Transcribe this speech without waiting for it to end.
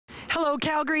Hello,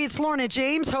 Calgary. It's Lorna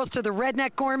James, host of the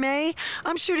Redneck Gourmet.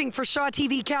 I'm shooting for Shaw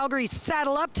TV Calgary's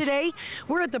Saddle Up today.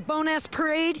 We're at the Bowness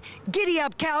Parade. Giddy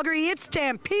up, Calgary. It's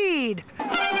Stampede.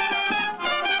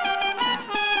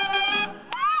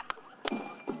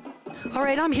 All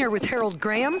right, I'm here with Harold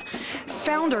Graham,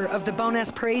 founder of the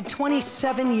Bowness Parade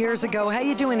 27 years ago. How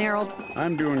you doing, Harold?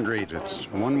 I'm doing great. It's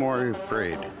one more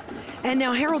parade. And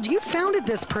now, Harold, you founded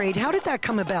this parade. How did that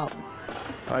come about?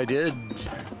 I did.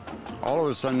 All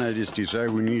of a sudden, I just decided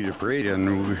we needed a parade,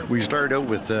 and we started out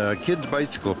with a kids'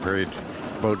 bicycle parade.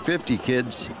 About 50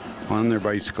 kids on their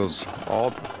bicycles,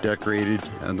 all decorated,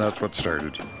 and that's what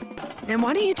started. And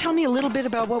why don't you tell me a little bit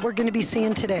about what we're going to be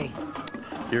seeing today?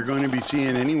 You're going to be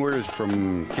seeing anywhere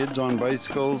from kids on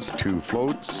bicycles to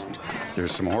floats.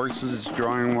 There's some horses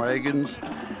drawing wagons,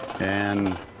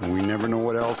 and we never know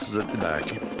what else is at the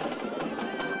back.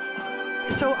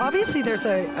 So obviously there's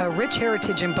a rich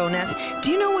heritage in Bowness.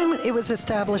 Do you know when it was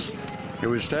established? It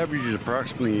was established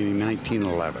approximately in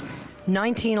 1911.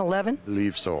 1911? I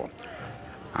believe so.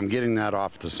 I'm getting that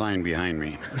off the sign behind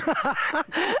me.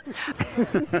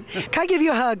 Can I give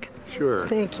you a hug? Sure.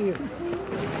 Thank you.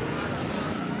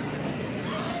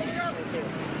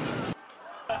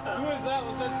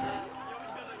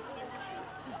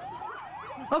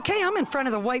 Okay, I'm in front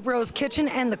of the White Rose Kitchen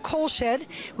and the Coal Shed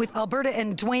with Alberta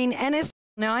and Dwayne Ennis.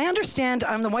 Now, I understand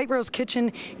the White Rose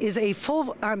Kitchen is a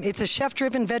full, it's a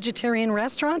chef-driven vegetarian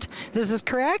restaurant. Is this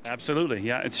correct? Absolutely,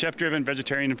 yeah. It's chef-driven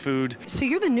vegetarian food. So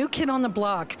you're the new kid on the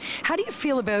block. How do you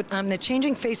feel about the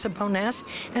changing face of Bowness?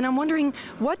 And I'm wondering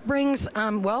what brings,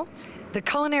 well, the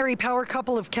culinary power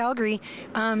couple of Calgary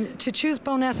to choose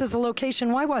Bowness as a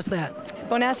location. Why was that?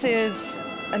 Bowness is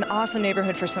an awesome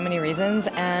neighborhood for so many reasons,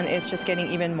 and it's just getting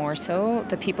even more so.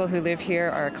 The people who live here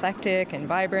are eclectic and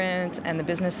vibrant, and the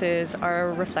businesses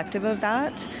are reflective of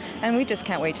that. And we just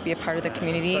can't wait to be a part of the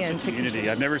community.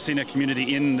 I've never seen a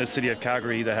community in the city of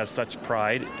Calgary that has such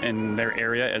pride in their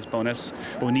area as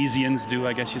Bownesians do,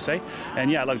 I guess you say.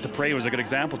 And yeah, like the parade was a good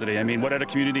example today. I mean, what other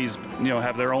communities,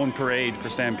 have their own parade for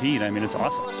Stampede? I mean, it's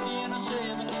awesome.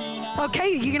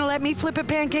 Okay, you gonna let me flip a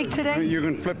pancake today? You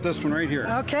can flip this one right here.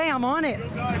 Okay, I'm on it.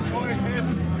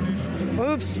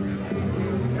 Oops.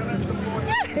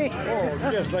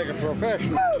 Oh, just like a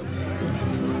professional.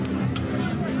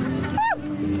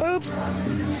 Oops.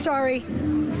 Sorry.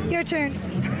 Your turn.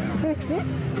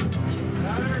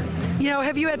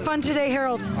 Have you had fun today,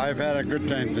 Harold? I've had a good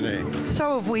time today.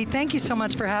 So have we. Thank you so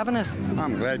much for having us.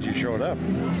 I'm glad you showed up.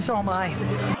 So am I.